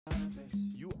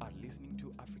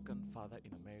Father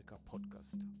in America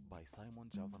podcast by Simon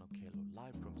Javan Okello,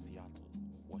 live from Seattle,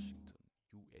 Washington,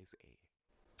 USA.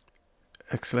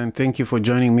 Excellent. Thank you for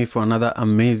joining me for another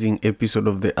amazing episode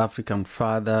of the African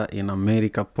Father in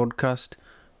America podcast.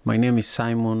 My name is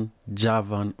Simon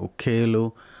Javan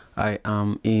Okello. I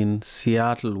am in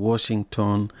Seattle,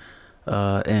 Washington,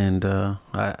 and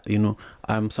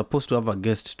I'm supposed to have a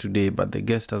guest today, but the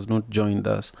guest has not joined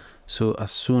us. So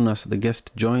as soon as the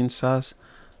guest joins us,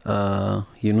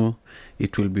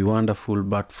 it will be wonderful.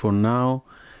 But for now,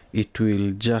 it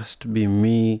will just be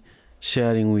me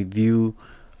sharing with you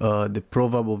the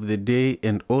proverb of the day,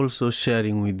 and also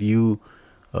sharing with you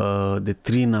the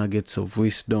 3 nuggets of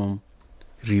wisdom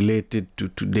related to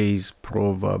today's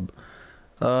proverb.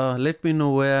 Let me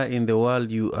know where in the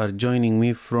world you are joining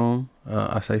me from.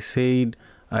 As I said,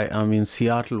 I am in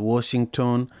Seattle,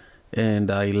 Washington, and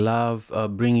I love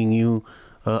bringing you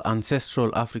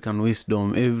ancestral African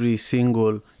wisdom. Every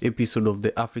single episode of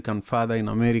the African Father in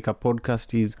America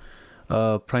podcast is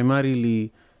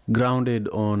primarily grounded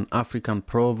on African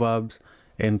proverbs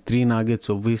and 3 nuggets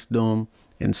of wisdom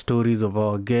and stories of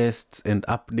our guests and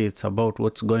updates about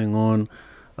what's going on,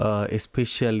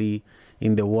 especially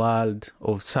in the world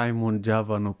of Simon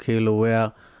Javan Okello,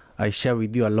 where I share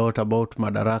with you a lot about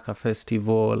Madaraka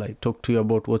Festival. I talk to you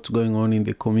about what's going on in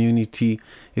the community,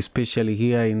 especially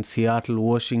here in Seattle,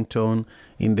 Washington,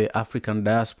 in the African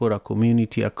diaspora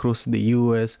community across the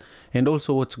US, and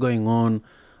also what's going on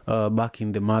back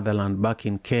in the motherland, back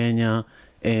in Kenya,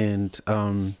 and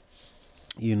and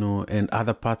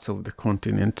other parts of the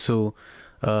continent. So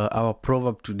our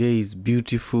proverb today is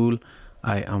beautiful.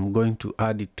 I am going to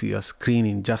add it to your screen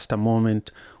in just a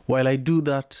moment. While I do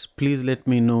that, please let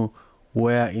me know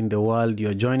where in the world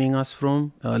you're joining us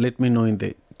from. Let me know in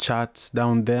the chats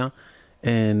down there,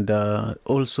 and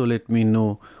also let me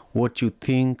know what you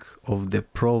think of the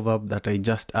proverb that I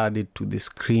just added to the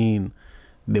screen.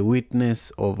 The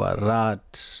witness of a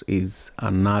rat is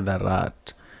another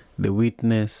rat. The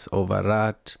witness of a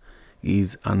rat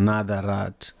is another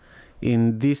rat.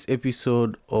 In this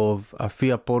episode of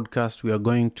AFIAPodcast, we are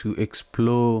going to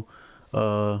explore,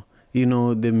 the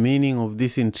meaning of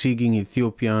this intriguing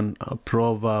Ethiopian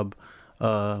proverb.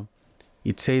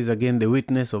 It says again, the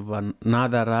witness of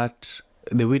another rat.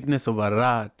 The witness of a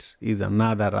rat is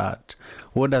another rat.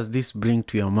 What does this bring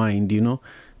to your mind?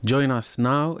 Join us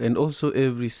now, and also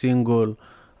every single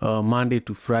Monday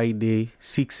to Friday,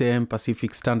 6 a.m.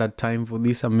 Pacific Standard Time, for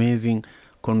these amazing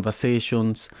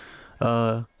conversations.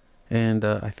 And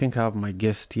I think I have my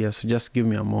guest here, so just give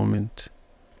me a moment.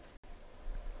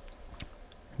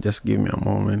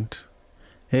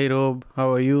 Hey Rob,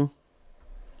 how are you?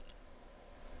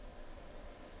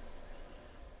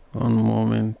 One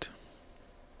moment.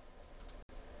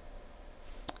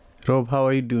 Rob, how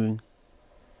are you doing?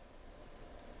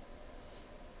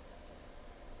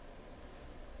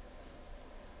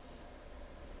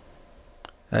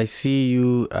 I see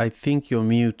you. I think you're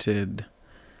muted.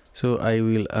 So I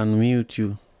will unmute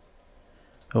you.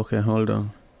 Okay, hold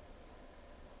on.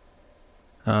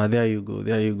 There you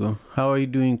go. How are you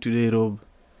doing today, Rob?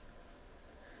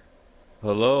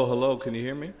 Hello. Can you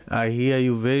hear me? I hear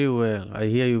you very well.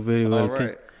 All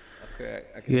right. Okay,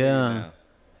 I can hear you now.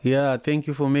 Yeah, thank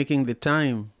you for making the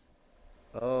time.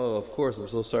 Oh, of course. I'm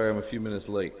so sorry I'm a few minutes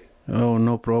late. Oh,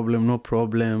 no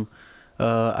problem.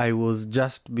 I was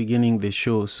just beginning the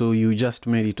show, so you just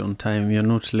made it on time. You're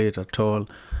not late at all.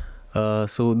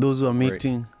 So those who are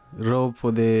meeting Rob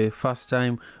for the first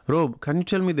time, Rob, can you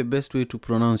tell me the best way to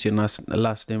pronounce your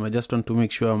last name? I just want to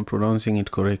make sure I'm pronouncing it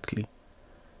correctly.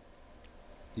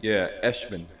 Yeah,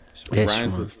 Eshman.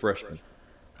 Rhymes with freshman.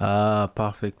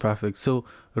 Perfect. So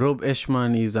Rob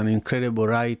Eshman is an incredible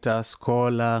writer,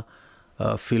 scholar,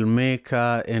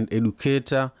 filmmaker, and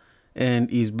educator, and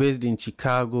is based in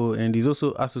Chicago, and is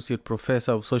also associate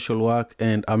professor of social work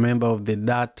and a member of the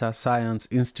Data Science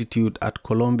Institute at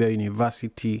Columbia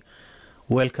University.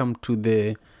 Welcome to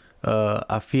the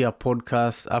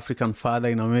AFIAPodcast, African Father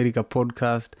in America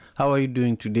podcast. How are you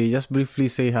doing today? Just briefly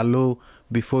say hello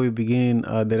before we begin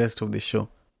the rest of the show.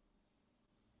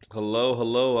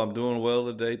 Hello. I'm doing well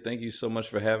today. Thank you so much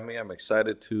for having me. I'm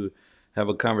excited to have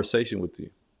a conversation with you.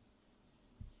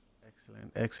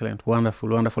 Excellent.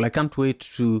 Wonderful. I can't wait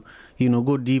to,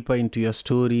 go deeper into your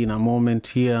story in a moment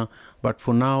here. But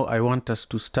for now, I want us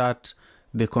to start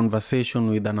the conversation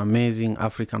with an amazing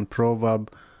African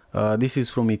proverb. This is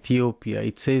from Ethiopia.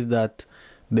 It says that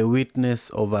the witness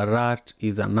of a rat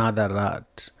is another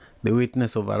rat. The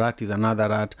witness of a rat is another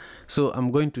rat. So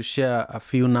I'm going to share a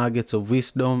few nuggets of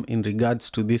wisdom in regards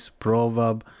to this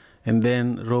proverb. And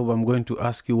then, Rob, I'm going to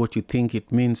ask you what you think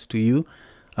it means to you.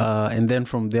 And then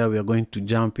from there, we are going to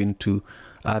jump into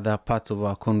other parts of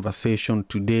our conversation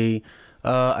today.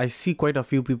 I see quite a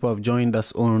few people have joined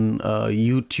us on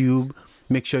YouTube.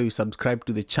 Make sure you subscribe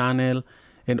to the channel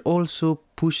and also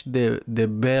push the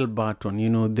bell button,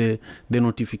 the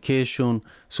notification,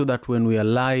 so that when we are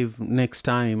live next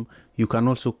time, you can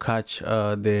also catch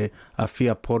the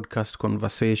AFIA podcast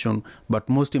conversation. But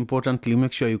most importantly,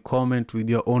 make sure you comment with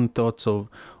your own thoughts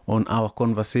on our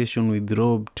conversation with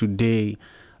Rob today.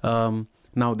 Now,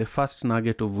 the first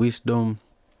nugget of wisdom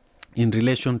in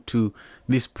relation to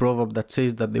this proverb that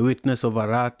says that the witness of a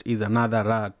rat is another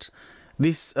rat.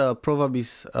 This proverb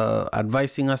is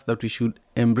advising us that we should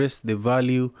embrace the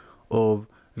value of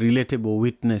relatable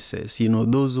witnesses.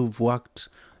 Those who've worked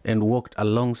and walked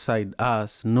alongside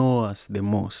us know us the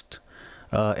most.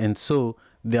 And so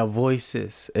their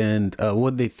voices and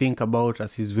what they think about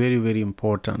us is very, very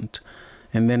important.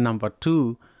 And then number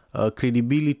 2,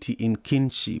 credibility in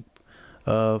kinship.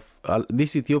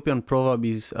 This Ethiopian proverb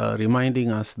is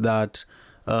reminding us that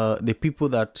the people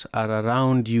that are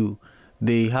around you,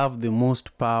 they have the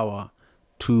most power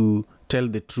to tell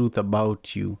the truth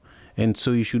about you. And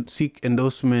so you should seek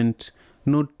endorsement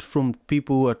not from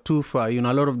people who are too far. A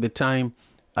lot of the time,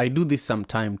 I do this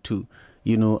sometime too.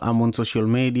 I'm on social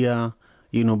media,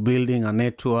 building a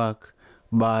network,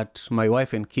 but my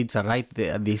wife and kids are right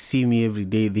there. They see me every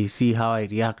day. They see how I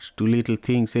react to little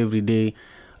things every day.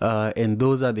 And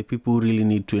those are the people who really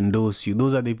need to endorse you.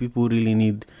 Those are the people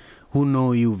who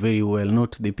know you very well,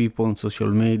 not the people on social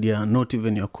media, not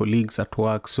even your colleagues at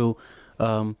work. So,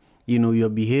 your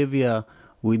behavior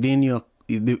within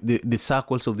the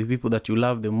circles of the people that you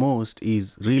love the most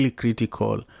is really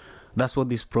critical. That's what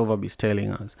this proverb is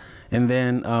telling us. And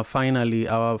then finally,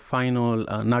 our final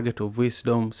nugget of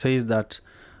wisdom says that,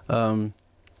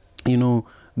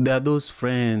 there are those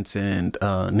friends and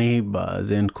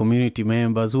neighbors and community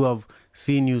members who have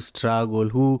seen you struggle,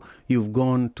 who you've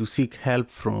gone to seek help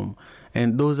from.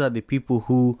 And those are the people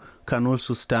who can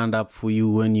also stand up for you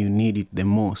when you need it the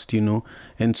most,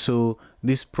 And so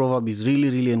this proverb is really,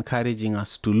 really encouraging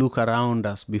us to look around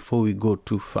us before we go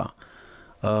too far.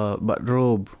 But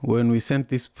Rob, when we sent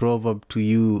this proverb to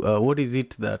you, what is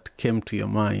it that came to your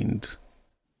mind?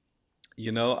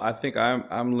 I think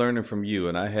I'm learning from you,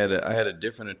 and I had a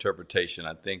different interpretation.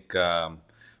 I think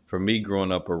for me,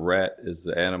 growing up, a rat is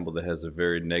the animal that has a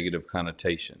very negative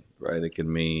connotation, right? It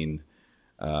can mean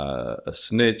a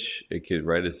snitch. It could,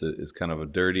 right? It's kind of a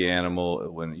dirty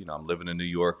animal. When I'm living in New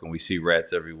York and we see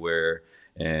rats everywhere,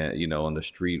 and on the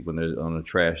street when they're on a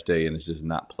trash day, and it's just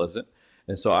not pleasant.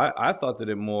 And so I thought that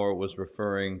it more was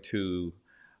referring to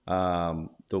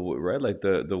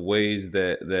the ways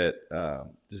that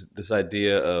this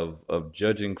idea of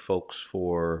judging folks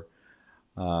for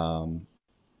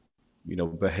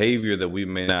behavior that we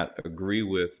may not agree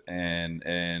with,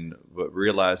 but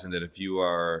realizing that if you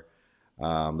are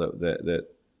that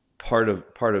part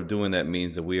of doing that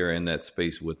means that we are in that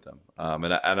space with them.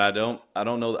 And I don't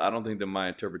know. I don't think that my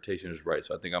interpretation is right.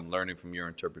 So I think I'm learning from your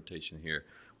interpretation here,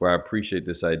 where I appreciate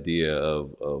this idea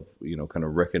of kind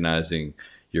of recognizing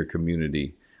your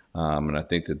community. And I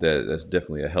think that's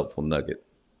definitely a helpful nugget.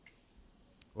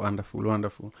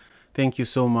 Wonderful. Thank you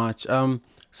so much.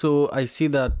 So I see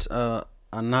that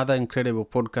another incredible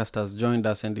podcast has joined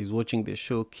us and is watching the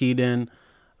show, Kiden.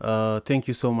 Thank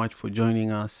you so much for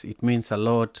joining us. It means a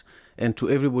lot. And to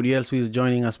everybody else who is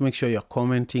joining us, make sure you're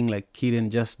commenting like Kiden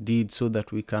just did, so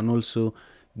that we can also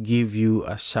give you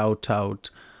a shout out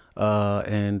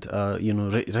and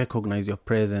recognize your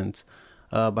presence.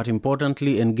 But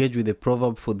importantly, engage with the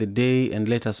proverb for the day and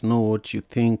let us know what you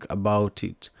think about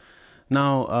it.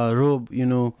 Now, Rob,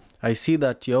 I see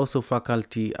that you're also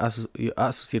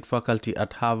associate faculty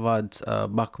at Harvard's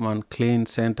Berkman Klein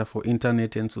Center for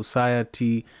Internet and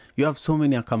Society. You have so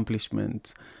many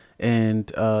accomplishments.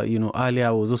 And, earlier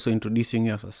I was also introducing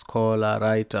you as a scholar,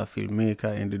 writer, filmmaker,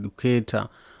 and educator.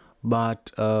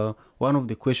 But one of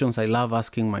the questions I love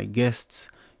asking my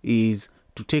guests is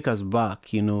to take us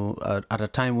back, at a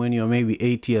time when you're maybe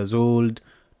 8 years old,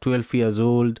 12 years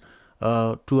old,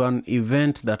 to an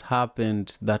event that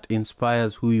happened that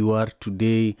inspires who you are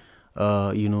today,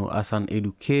 as an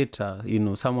educator,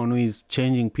 someone who is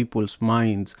changing people's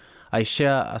minds. I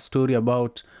share a story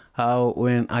about how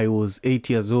when I was 8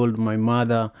 years old, my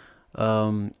mother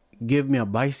gave me a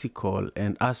bicycle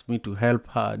and asked me to help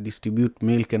her distribute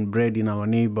milk and bread in our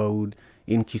neighborhood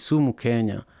in Kisumu,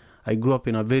 Kenya. I grew up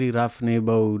in a very rough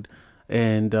neighborhood,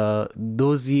 and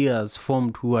those years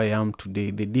formed who I am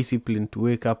today. The discipline to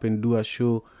wake up and do a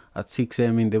show at 6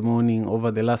 a.m. in the morning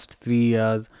over the last 3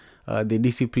 years, the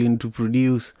discipline to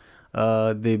produce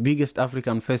the biggest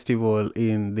African festival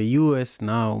in the US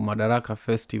now, Madaraka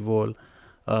Festival,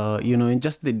 and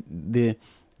just the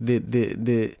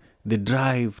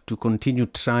drive to continue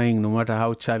trying no matter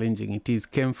how challenging it is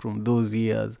came from those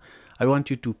years. I want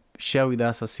you to share with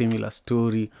us a similar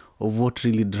story of what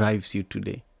really drives you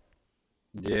today.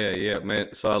 Yeah,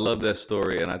 man. So I love that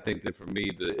story, and I think that for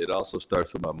me, it also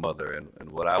starts with my mother.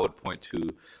 And what I would point to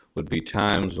would be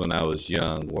times when I was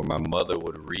young, where my mother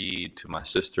would read to my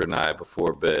sister and I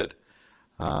before bed,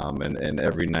 and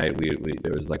every night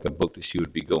there was like a book that she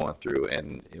would be going through,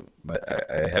 and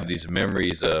I have these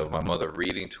memories of my mother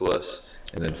reading to us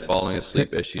and then falling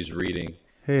asleep as she's reading,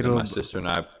 Hey, and then my Rob, sister and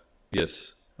I,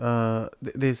 yes.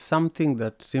 there's something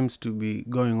that seems to be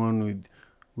going on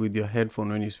with your headphone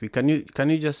when you speak. Can you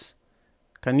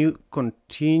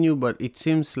continue? But it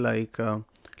seems like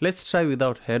let's try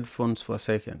without headphones for a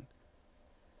second,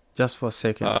 just for a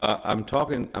second. I'm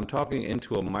talking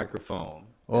into a microphone,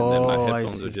 and then my Oh, I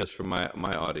headphones are see. just for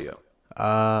my audio.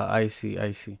 I see.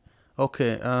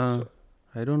 Okay. So,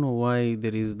 I don't know why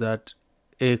there is that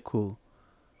echo.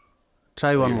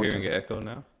 Try are one you more hearing time. an echo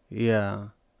now? Yeah.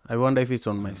 I wonder if it's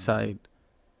on my side.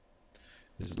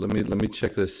 Let me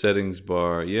check the settings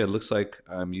bar. Yeah, it looks like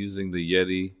I'm using the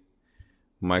Yeti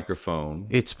microphone,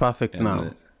 It's perfect and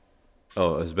now.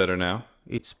 oh, it's better now.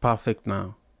 It's perfect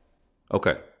now.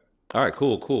 Okay. All right.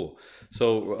 Cool.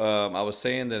 So I was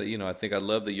saying that I think I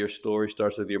love that your story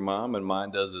starts with your mom, and mine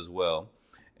does as well.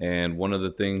 And one of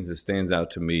the things that stands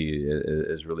out to me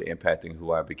is really impacting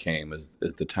who I became is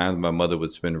the time that my mother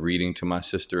would spend reading to my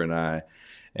sister and I.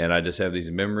 And I just have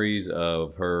these memories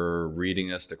of her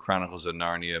reading us the Chronicles of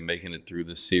Narnia, making it through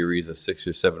the series of 6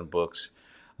 or 7 books.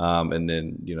 And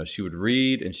then, she would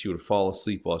read and she would fall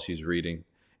asleep while she's reading.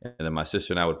 And then my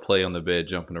sister and I would play on the bed,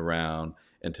 jumping around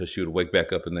until she would wake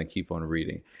back up and then keep on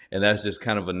reading. And that's just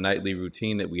kind of a nightly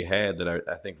routine that we had that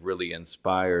I think really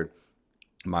inspired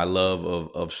my love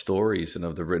of stories and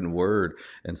of the written word.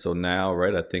 And so now,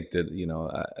 right, I think that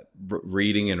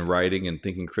reading and writing and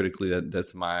thinking critically,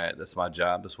 that's my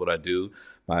job. That's what I do.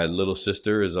 My little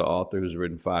sister is an author who's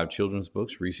written 5 children's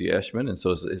books, Reese Eshman, and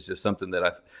so it's just something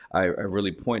that I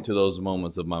really point to those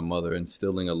moments of my mother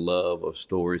instilling a love of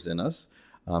stories in us.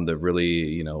 That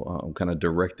really, kind of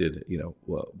directed,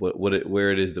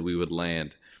 where it is that we would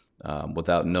land,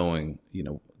 without knowing,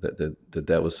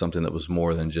 that was something that was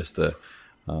more than just a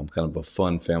kind of a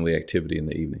fun family activity in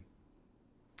the evening.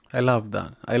 I love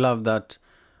that.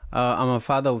 I'm a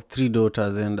father of 3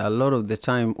 daughters, and a lot of the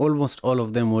time, almost all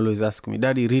of them always ask me,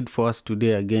 "Daddy, read for us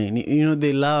today again."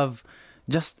 They love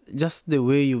just the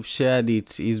way you've shared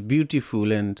it is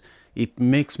beautiful, and it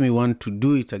makes me want to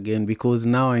do it again because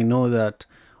now I know that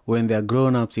when they're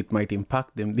grown-ups, it might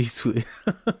impact them this way.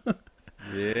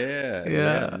 Yeah.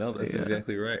 Yeah, No, that's yeah.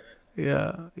 exactly right.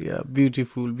 Yeah,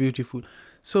 beautiful.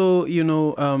 So,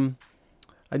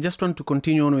 I just want to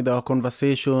continue on with our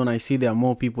conversation. I see there are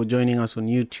more people joining us on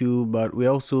YouTube, but we're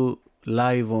also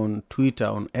live on Twitter,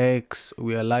 on X.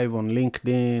 We are live on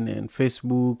LinkedIn and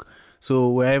Facebook. So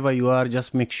wherever you are,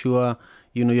 just make sure,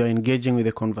 you're engaging with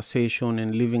the conversation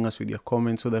and leaving us with your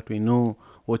comments so that we know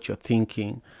what you're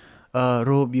thinking.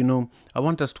 Rob, I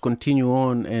want us to continue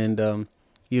on, and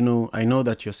I know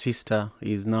that your sister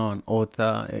is now an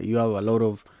author. You have a lot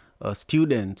of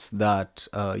students that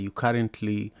you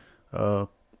currently,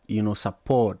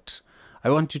 support. I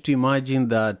want you to imagine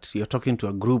that you're talking to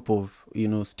a group of,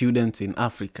 students in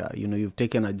Africa. You've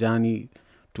taken a journey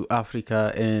to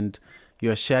Africa and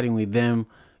you're sharing with them,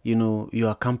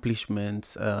 your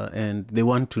accomplishments, and they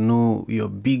want to know your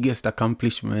biggest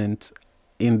accomplishment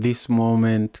in this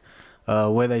moment,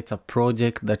 whether it's a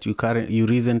project that you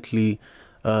recently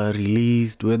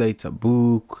released, whether it's a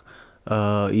book,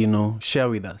 share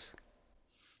with us.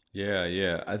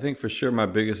 Yeah. I think for sure my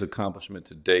biggest accomplishment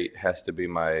to date has to be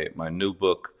my new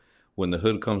book, When the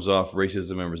Hood Comes Off: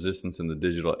 Racism and Resistance in the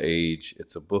Digital Age.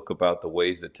 It's a book about the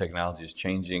ways that technology is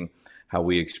changing how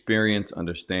we experience,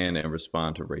 understand, and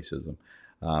respond to racism.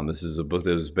 This is a book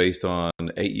that is based on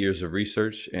 8 years of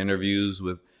research, interviews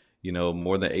with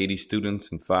more than 80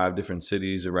 students in 5 different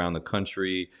cities around the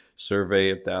country, survey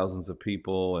of thousands of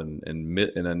people, and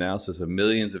an analysis of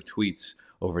millions of tweets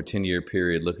over a 10-year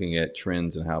period, looking at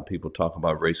trends and how people talk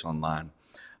about race online.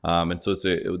 And so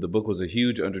the book was a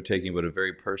huge undertaking, but a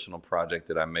very personal project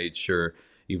that I made sure,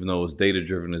 even though it was data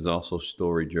driven, is also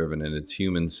story driven and it's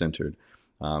human centered.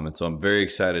 And so I'm very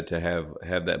excited to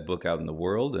have that book out in the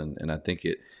world, and I think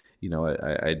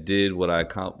I did what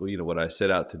I set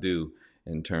out to do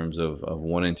in terms of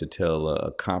wanting to tell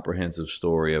a comprehensive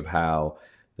story of how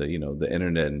the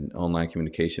internet and online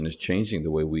communication is changing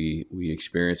the way we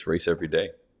experience race every day.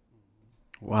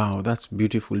 Wow, that's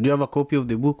beautiful. Do you have a copy of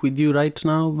the book with you right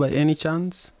now by any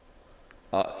chance?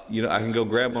 I can go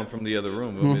grab one from the other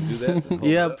room. You want me to do that and hold it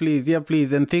Yeah, up? please. Yeah,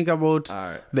 please. And think about All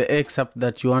right. the excerpt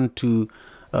that you want to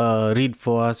read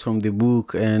for us from the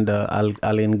book, and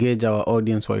I'll engage our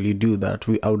audience while you do that.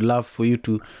 I would love for you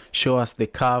to show us the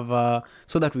cover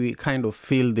so that we kind of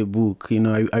feel the book.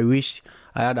 I wish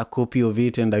I had a copy of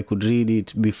it and I could read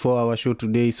it before our show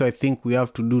today. So I think we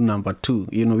have to do number 2.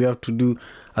 We have to do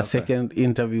a second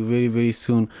interview very, very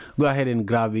soon. Go ahead and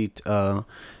grab it.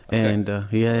 And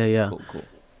yeah. Cool.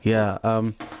 Yeah.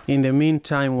 In the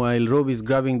meantime, while Rob is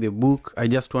grabbing the book, I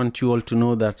just want you all to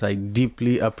know that I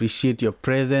deeply appreciate your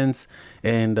presence.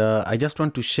 And I just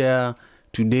want to share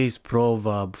today's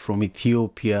proverb from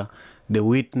Ethiopia. The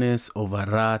witness of a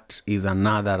rat is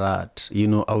another rat.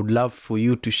 I would love for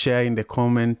you to share in the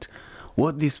comment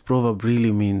what this proverb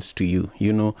really means to you.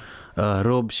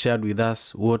 Rob shared with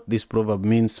us what this proverb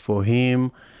means for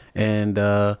him. And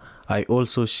I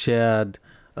also shared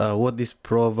what this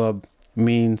proverb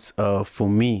means for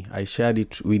me. I shared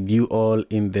it with you all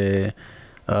in the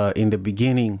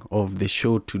beginning of the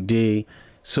show today.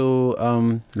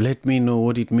 So let me know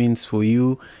what it means for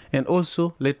you, and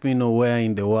also let me know where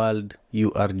in the world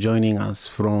you are joining us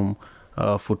from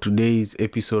for today's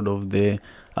episode of the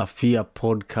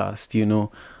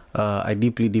AFIAPodcast. I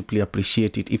deeply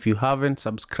appreciate it. If you haven't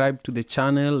subscribed to the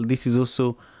channel, this is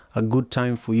also a good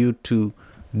time for you to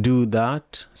do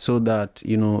that, so that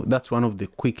that's one of the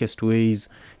quickest ways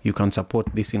you can support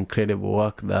this incredible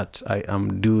work that I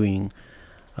am doing.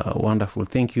 Wonderful.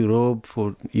 Thank you, Rob,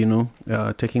 for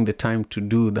taking the time to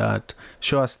do that.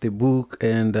 Show us the book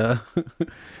and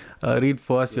read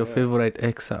for us your favorite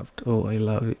excerpt. Oh, I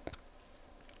love it.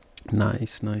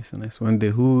 Nice. When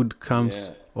the hood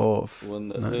comes off. When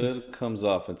the hood comes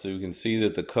off, and so you can see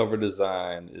that the cover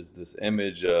design is this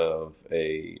image of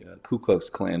a Ku Klux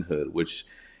Klan hood, which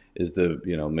is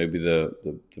maybe the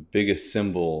biggest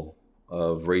symbol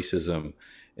of racism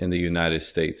in the United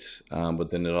States.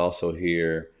 But then it also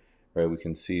here, right, we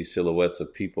can see silhouettes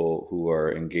of people who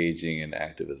are engaging in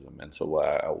activism. And so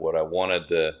what I wanted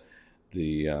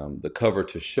the cover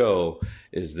to show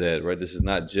is that, right, this is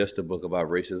not just a book about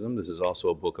racism. This is also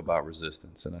a book about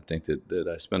resistance. And I think that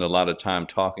I spend a lot of time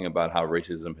talking about how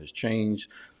racism has changed,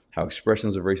 how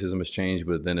expressions of racism has changed.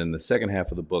 But then in the second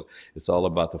half of the book, it's all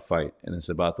about the fight. And it's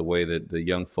about the way that the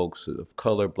young folks of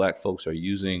color, Black folks, are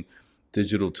using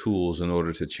digital tools in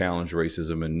order to challenge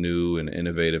racism in new and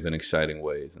innovative and exciting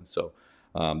ways. And so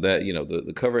that,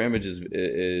 the cover image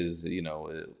is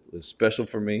special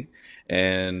for me.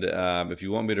 And if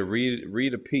you want me to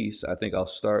read a piece, I think I'll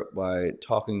start by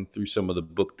talking through some of the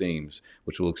book themes,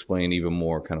 which will explain even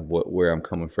more kind of where I'm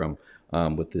coming from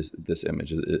with this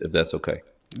image, if that's okay.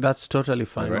 That's totally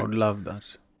fine. Right. I would love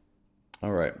that.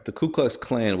 All right. The Ku Klux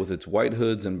Klan, with its white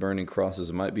hoods and burning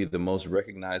crosses, might be the most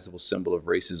recognizable symbol of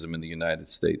racism in the United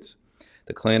States.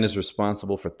 The Klan is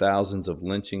responsible for thousands of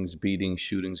lynchings, beatings,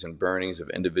 shootings, and burnings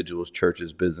of individuals,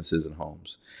 churches, businesses, and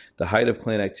homes. The height of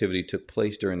Klan activity took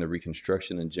place during the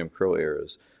Reconstruction and Jim Crow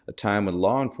eras, a time when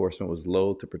law enforcement was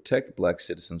loath to protect Black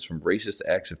citizens from racist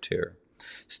acts of terror.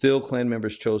 Still, Klan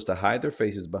members chose to hide their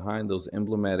faces behind those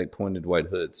emblematic pointed white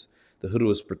hoods. The hood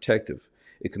was protective.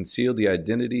 It concealed the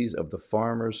identities of the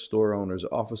farmers, store owners,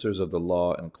 officers of the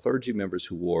law, and clergy members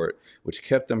who wore it, which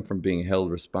kept them from being held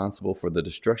responsible for the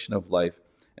destruction of life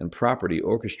and property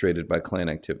orchestrated by Klan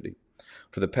activity.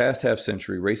 For the past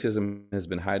half-century, racism has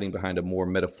been hiding behind a more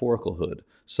metaphorical hood,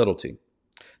 subtlety.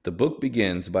 The book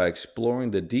begins by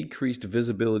exploring the decreased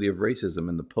visibility of racism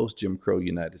in the post-Jim Crow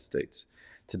United States.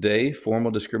 Today, formal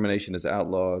discrimination is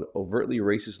outlawed, overtly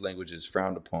racist language is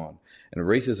frowned upon, and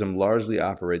racism largely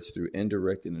operates through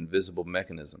indirect and invisible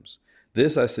mechanisms.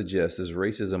 This, I suggest, is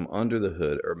racism under the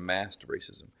hood, or masked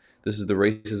racism. This is the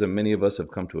racism many of us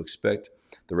have come to expect,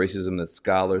 the racism that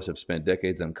scholars have spent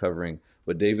decades uncovering,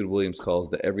 what David Williams calls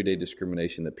the everyday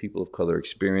discrimination that people of color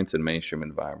experience in mainstream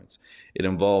environments. It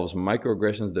involves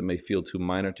microaggressions that may feel too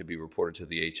minor to be reported to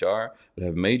the HR, but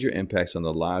have major impacts on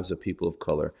the lives of people of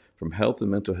color, from health and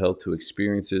mental health to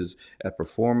experiences in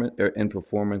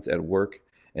performance at work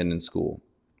and in school.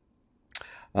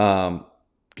 And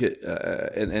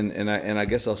I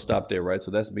guess I'll stop there, right? So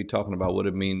that's me talking about what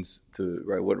it means to,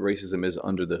 right, what racism is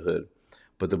under the hood.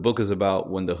 But the book is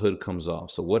about when the hood comes off.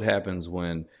 So what happens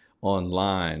when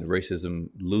online racism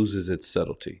loses its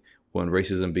subtlety, when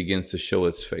racism begins to show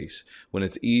its face, when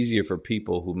it's easier for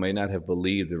people who may not have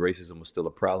believed that racism was still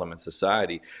a problem in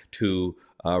society to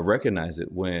recognize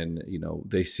it when,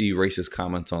 they see racist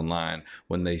comments online,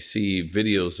 when they see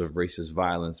videos of racist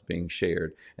violence being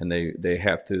shared, and they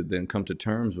have to then come to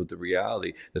terms with the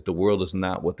reality that the world is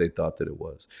not what they thought that it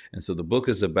was. And so the book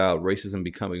is about racism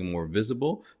becoming more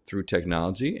visible through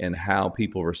technology and how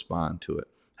people respond to it,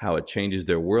 how it changes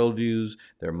their worldviews,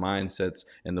 their mindsets,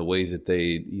 and the ways that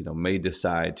they, may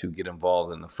decide to get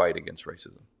involved in the fight against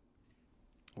racism.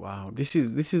 Wow, this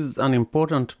is an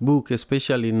important book,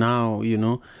 especially now.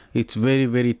 It's very,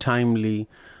 very timely.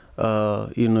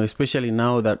 Especially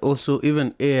now that also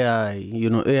even AI.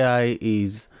 AI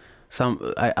is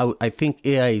I think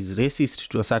AI is racist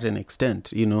to a certain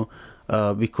extent.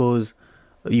 Because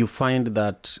you find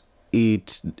that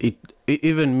it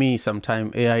even me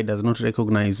sometimes AI does not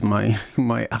recognize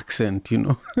my accent.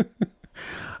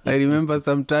 I remember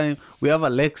sometime we have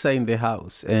Alexa in the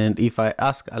house, and if I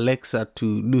ask Alexa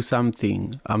to do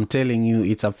something, I'm telling you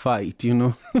it's a fight,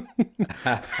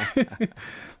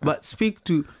 But speak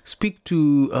to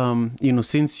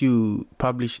since you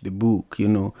published the book,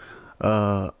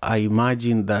 I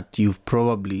imagine that you've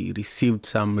probably received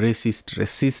some racist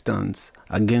resistance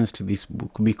against this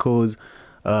book because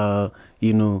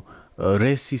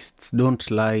racists don't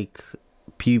like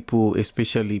people,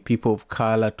 especially people of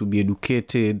color, to be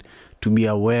educated, to be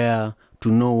aware, to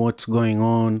know what's going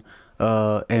on,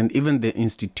 and even the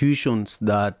institutions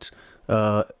that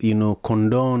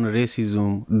condone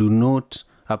racism do not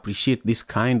appreciate this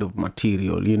kind of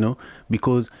material,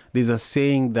 because there's a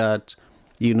saying that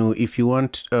if you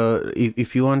want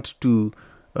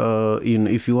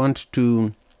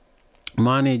to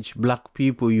manage black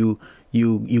people, you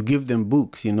give them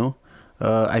books,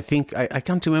 I think I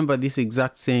can't remember this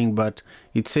exact saying, but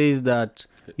it says that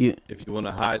if you want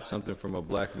to hide something from a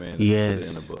black man, yes, put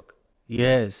it in a book.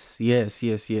 Yes.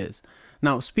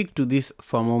 Now speak to this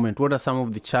for a moment. What are some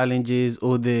of the challenges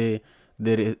or the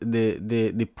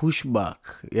pushback?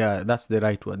 Yeah, that's the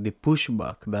right word. The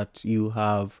pushback that you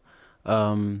have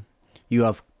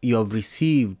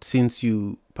received since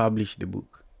you published the book.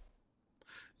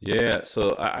 Yeah,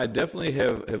 so I definitely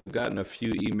have gotten a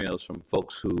few emails from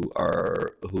folks who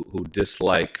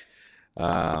dislike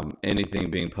anything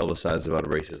being publicized about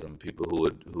racism. People who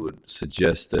would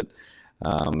suggest that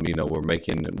we're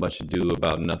making much ado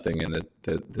about nothing, and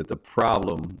that the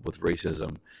problem with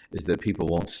racism is that people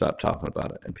won't stop talking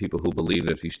about it, and people who believe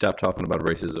that if you stop talking about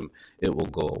racism, it will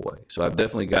go away. So I've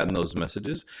definitely gotten those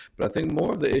messages, but I think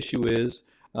more of the issue is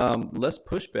less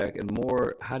pushback and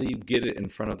more, how do you get it in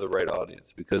front of the right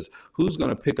audience? Because who's going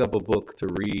to pick up a book to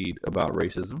read about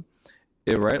racism?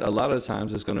 Right? A lot of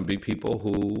times it's going to be people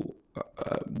who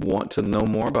want to know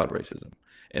more about racism.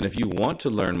 And if you want to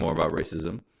learn more about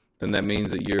racism, then that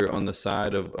means that you're on the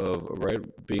side of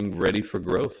being ready for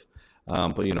growth,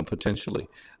 potentially.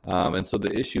 And so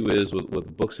the issue is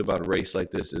with books about race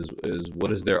like this is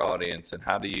what is their audience, and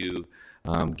how do you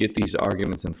get these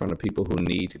arguments in front of people who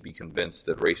need to be convinced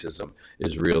that racism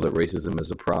is real, that racism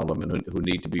is a problem, and who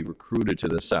need to be recruited to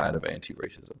the side of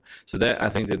anti-racism. So I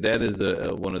think that is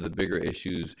one of the bigger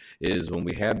issues, is when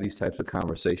we have these types of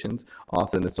conversations,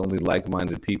 often it's only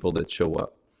like-minded people that show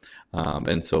up.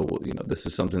 And so, this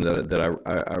is something that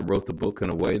I wrote the book in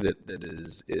a way that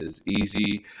is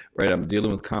easy, right? I'm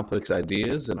dealing with complex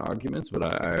ideas and arguments, but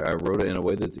I wrote it in a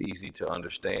way that's easy to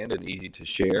understand and easy to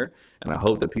share. And I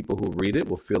hope that people who read it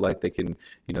will feel like they can,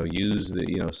 use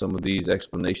some of these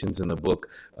explanations in the book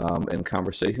in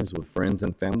conversations with friends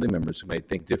and family members who may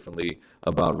think differently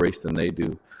about race than they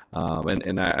do.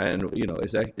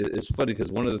 It's funny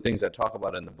because one of the things I talk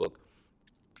about in the book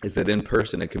is that in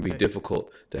person it can be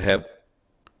difficult to have.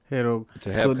 Hey Rob,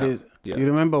 you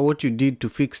remember what you did to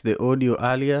fix the audio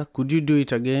earlier? Could you do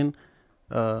it again?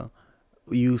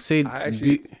 You said I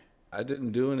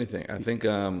didn't do anything. I think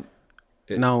now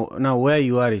where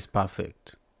you are is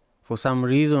perfect. For some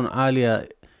reason earlier,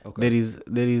 okay. there is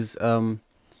when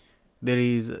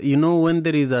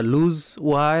there is a loose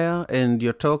wire and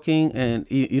you're talking and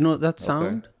that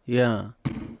sound? Okay. Yeah.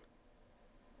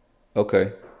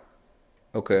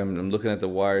 Okay, I'm looking at the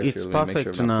wires it's here.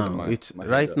 Perfect now.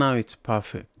 Now it's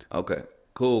perfect. Okay,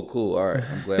 cool. All right,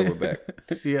 I'm glad we're back.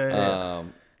 Yeah.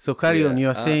 So carry on. You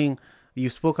are saying you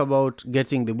spoke about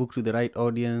getting the book to the right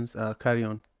audience. Carry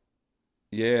on.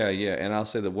 Yeah, and I'll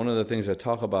say that one of the things I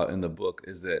talk about in the book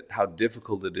is that how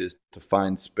difficult it is to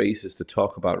find spaces to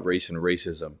talk about race and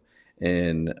racism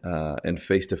in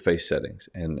face-to-face settings.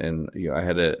 And I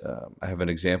have an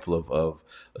example of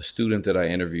a student that I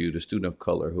interviewed, a student of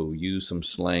color who used some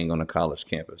slang on a college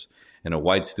campus, and a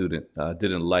white student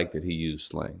didn't like that he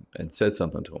used slang and said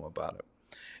something to him about it.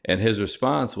 And his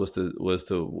response was to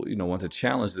want to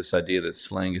challenge this idea that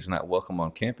slang is not welcome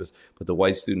on campus. But the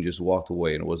white student just walked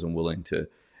away and wasn't willing to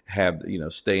have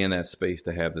stay in that space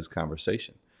to have this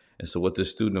conversation. And so what this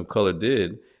student of color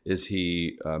did is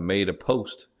he made a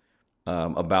post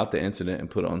about the incident and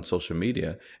put it on social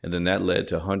media. And then that led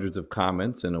to hundreds of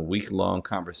comments and a week-long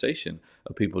conversation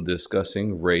of people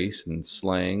discussing race and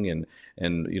slang and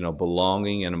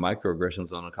belonging and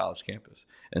microaggressions on a college campus.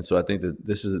 And so I think that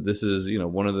this is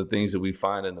one of the things that we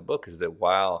find in the book is that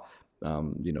while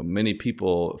many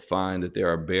people find that there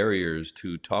are barriers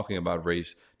to talking about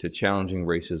race, to challenging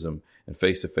racism in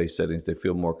face-to-face settings. They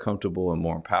feel more comfortable and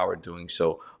more empowered doing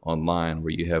so online,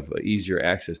 where you have easier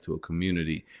access to a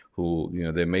community who,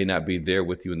 they may not be there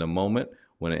with you in the moment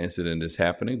when an incident is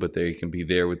happening, but they can be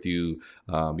there with you,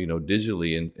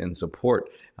 digitally and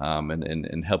support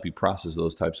and help you process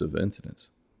those types of incidents.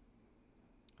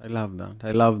 I love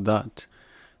that.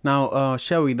 Now,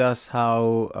 share with us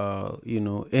how,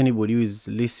 anybody who is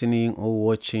listening or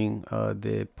watching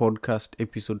the podcast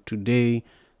episode today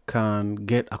can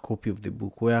get a copy of the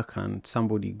book. Where can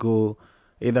somebody go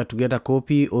either to get a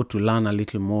copy or to learn a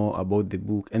little more about the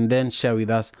book? And then share with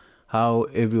us how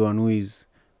everyone who is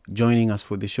joining us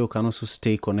for the show can also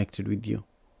stay connected with you.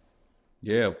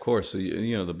 Yeah, of course. So,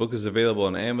 the book is available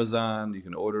on Amazon. You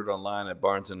can order it online at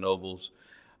Barnes & Nobles.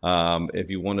 If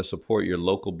you want to support your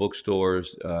local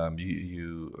bookstores, and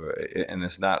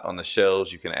it's not on the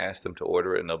shelves, you can ask them to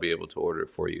order it and they'll be able to order it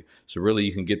for you. So really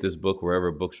you can get this book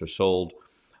wherever books are sold.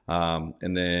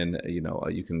 And then,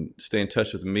 you can stay in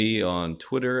touch with me on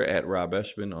Twitter at Rob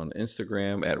Eshman, on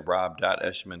Instagram at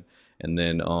rob.eshman, and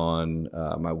then on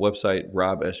my website,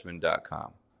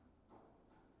 robeshman.com.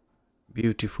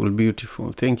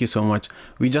 Beautiful. Thank you so much.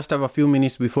 We just have a few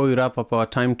minutes before we wrap up our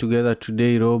time together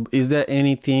today, Rob. Is there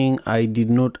anything I did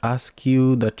not ask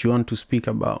you that you want to speak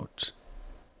about?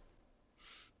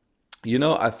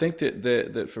 I think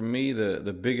that for me,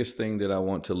 the biggest thing that I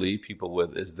want to leave people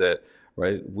with is that,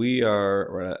 right,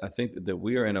 I think that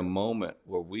we are in a moment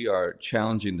where we are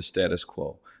challenging the status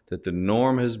quo, that the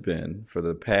norm has been for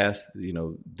the past,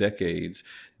 decades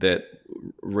that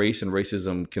race and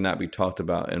racism cannot be talked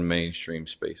about in mainstream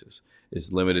spaces.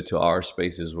 It's limited to our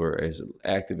spaces, as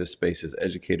activist spaces,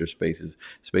 educator spaces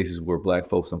where Black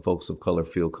folks and folks of color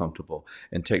feel comfortable.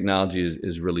 And technology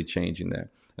is really changing that.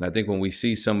 And I think when we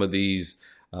see some of these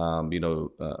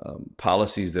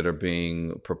policies that are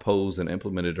being proposed and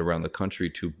implemented around the country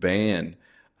to ban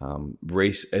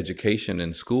race education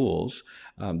in schools,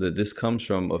 that this comes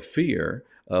from a fear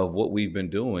of what we've been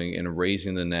doing in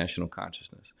raising the national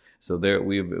consciousness. So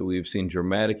we've seen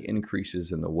dramatic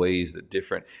increases in the ways that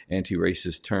different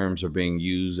anti-racist terms are being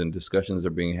used and discussions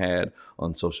are being had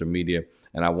on social media.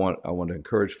 And I want to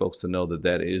encourage folks to know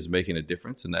that is making a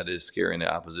difference and that is scaring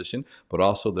the opposition, but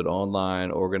also that online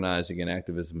organizing and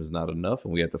activism is not enough.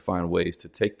 And we have to find ways to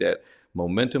take that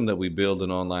momentum that we build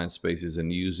in online spaces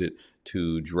and use it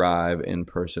to drive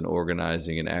in-person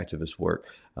organizing and activist work,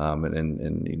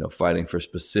 and fighting for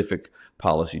specific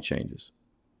policy changes.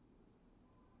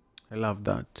 I love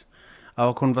that.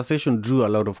 Our conversation drew a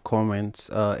lot of comments,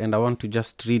 and I want to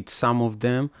just read some of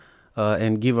them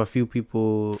and give a few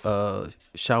people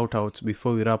shout outs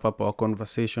before we wrap up our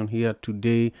conversation here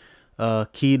today.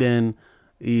 Kiden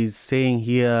is saying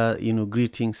here,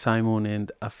 greeting Simon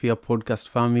and AFIAPodcast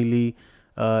family,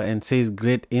 and says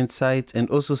great insights, and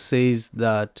also says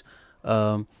that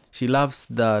she loves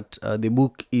that the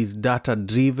book is data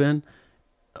driven,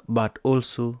 but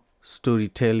also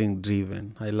storytelling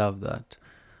driven. I love that.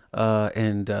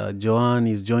 And Joanne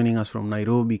is joining us from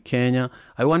Nairobi, Kenya.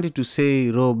 I wanted to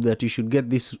say, Rob, that you should get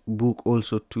this book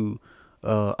also to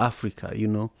Africa,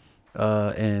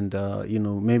 and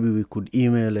maybe we could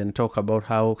email and talk about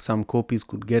how some copies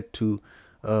could get to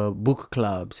book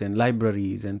clubs and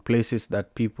libraries and places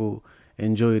that people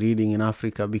enjoy reading in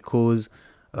Africa, because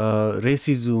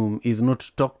racism is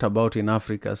not talked about in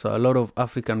Africa. So a lot of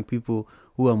African people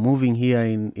who are moving here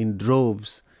in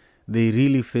droves, they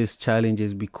really face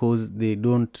challenges because they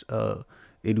don't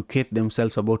educate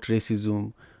themselves about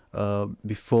racism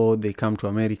before they come to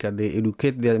America. They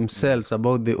educate themselves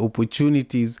about the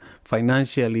opportunities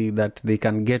financially that they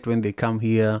can get when they come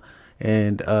here,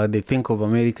 and they think of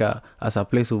America as a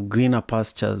place of greener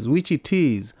pastures, which it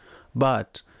is,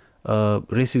 but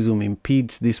racism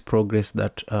impedes this progress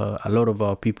that a lot of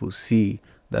our people see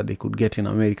that they could get in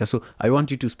America. So I want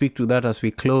you to speak to that as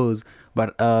we close,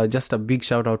 but just a big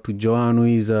shout out to Joanne, who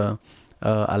is a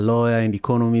lawyer and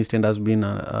economist and has been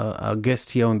a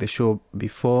guest here on the show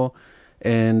before.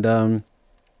 And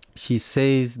she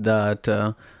says that,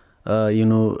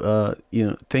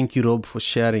 thank you, Rob, for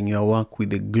sharing your work with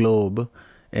the Globe.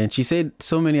 And she said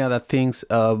so many other things,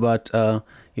 but I'll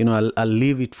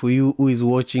leave it for you who is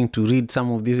watching to read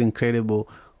some of these incredible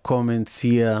comments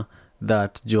here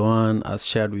that Joanne has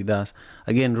shared with us.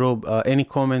 Again, Rob, any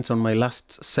comments on my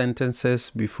last sentences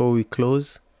before we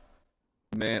close?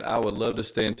 Man, I would love to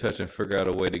stay in touch and figure out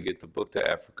a way to get the book to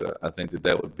Africa. I think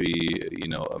that would be,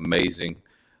 amazing.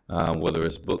 Whether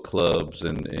it's book clubs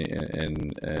and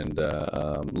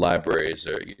libraries,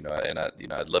 or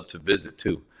I'd love to visit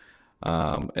too.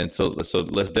 And so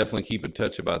let's definitely keep in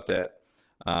touch about that.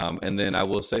 And then I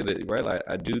will say that, right,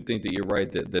 I do think that you're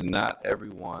right that not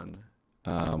everyone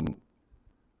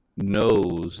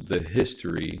knows the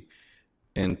history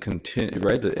and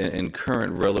and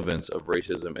current relevance of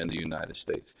racism in the United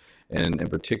States, and in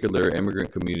particular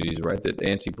immigrant communities, right? That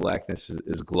anti-blackness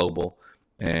is global,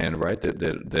 and right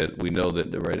that we know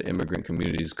that the right immigrant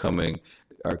communities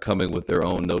are coming with their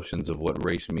own notions of what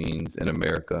race means in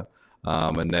America,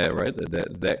 and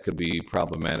that could be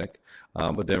problematic.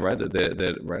 But then I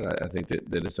think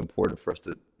that it's important for us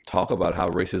to talk about how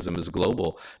racism is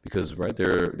global, because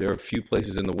there are a few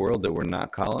places in the world that were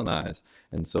not colonized,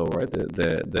 and so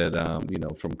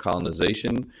from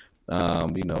colonization,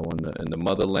 in the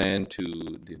motherland, to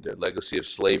the legacy of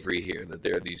slavery here, that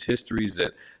there are these histories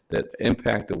that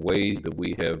impact the ways that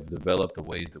we have developed, the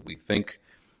ways that we think,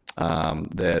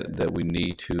 that we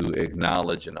need to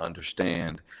acknowledge and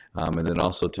understand, and then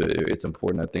also it's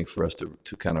important, I think, for us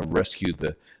to kind of rescue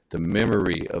the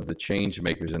memory of the change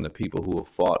makers and the people who have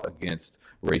fought against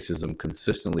racism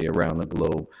consistently around the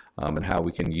globe, and how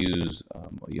we can use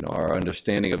our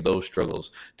understanding of those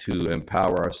struggles to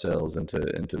empower ourselves and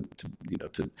to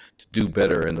do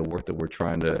better in the work that we're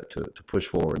trying to push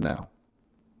forward now.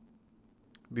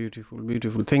 Beautiful.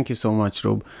 Thank you so much,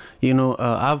 Rob.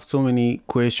 I have so many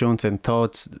questions and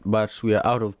thoughts, but we are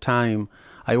out of time.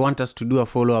 I want us to do a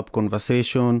follow-up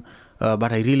conversation,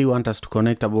 but I really want us to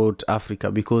connect about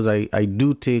Africa, because I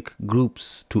do take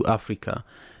groups to Africa.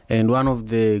 And one of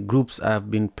the groups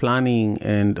I've been planning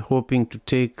and hoping to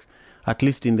take, at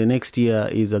least in the next year,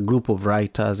 is a group of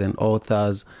writers and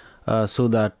authors, so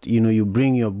that you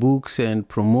bring your books and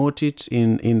promote it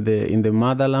in the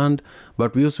motherland.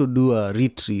 But we also do a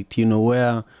retreat,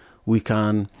 where we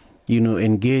can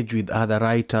engage with other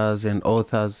writers and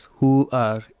authors who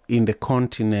are in the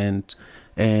continent,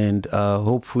 and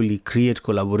hopefully create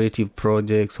collaborative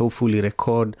projects, hopefully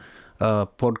record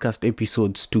podcast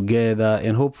episodes together,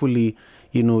 and hopefully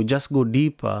just go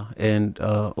deeper, and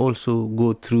also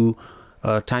go through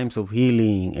times of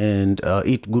healing, and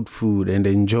eat good food and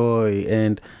enjoy,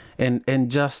 and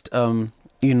just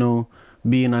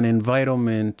be in an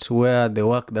environment where the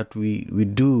work that we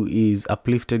do is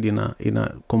uplifted in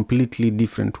a completely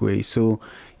different way. So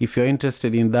if you're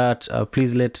interested in that,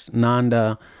 please let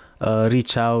Nanda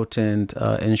reach out and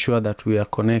ensure that we are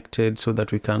connected so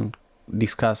that we can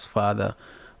discuss further.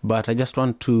 But I just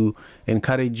want to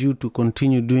encourage you to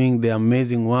continue doing the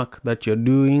amazing work that you're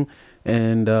doing,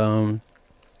 and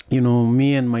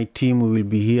me and my team, we will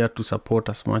be here to support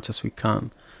as much as we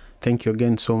can. Thank you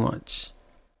again so much.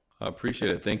 I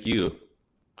appreciate it. Thank you.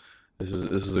 This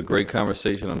is a great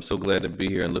conversation. I'm so glad to be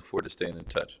here and look forward to staying in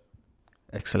touch.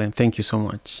 Excellent. Thank you so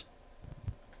much.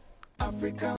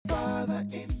 African Father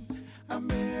in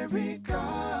America.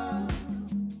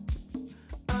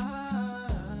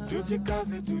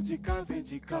 Tujikaze, tujikaze,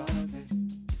 jikaze.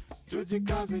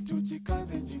 Tujikaze,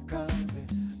 tujikaze, jikaze.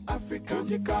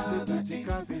 African Father in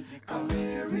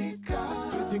America.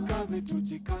 Tujikaze,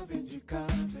 tujikaze,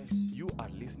 jikaze. You are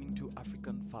listening to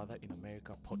African Father in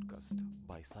America podcast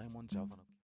by Simon Jalvano.